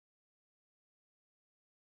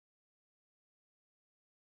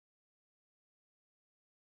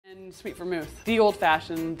And sweet vermouth. The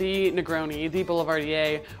old-fashioned, the Negroni, the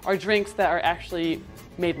Boulevardier are drinks that are actually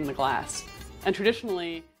made in the glass. And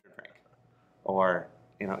traditionally... Or,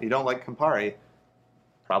 you don't like Campari,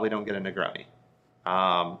 probably don't get a Negroni.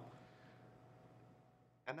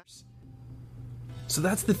 So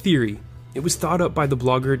that's the theory. It was thought up by the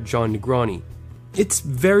blogger John Negroni. It's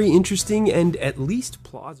very interesting and at least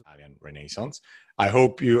plausible. Italian Renaissance. I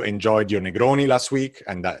hope you enjoyed your Negroni last week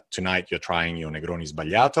and that tonight you're trying your Negroni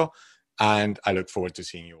sbagliato. And I look forward to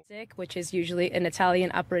seeing you. Which is usually an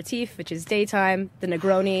Italian aperitif, which is daytime. The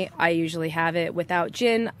Negroni, I usually have it without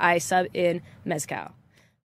gin. I sub in mezcal.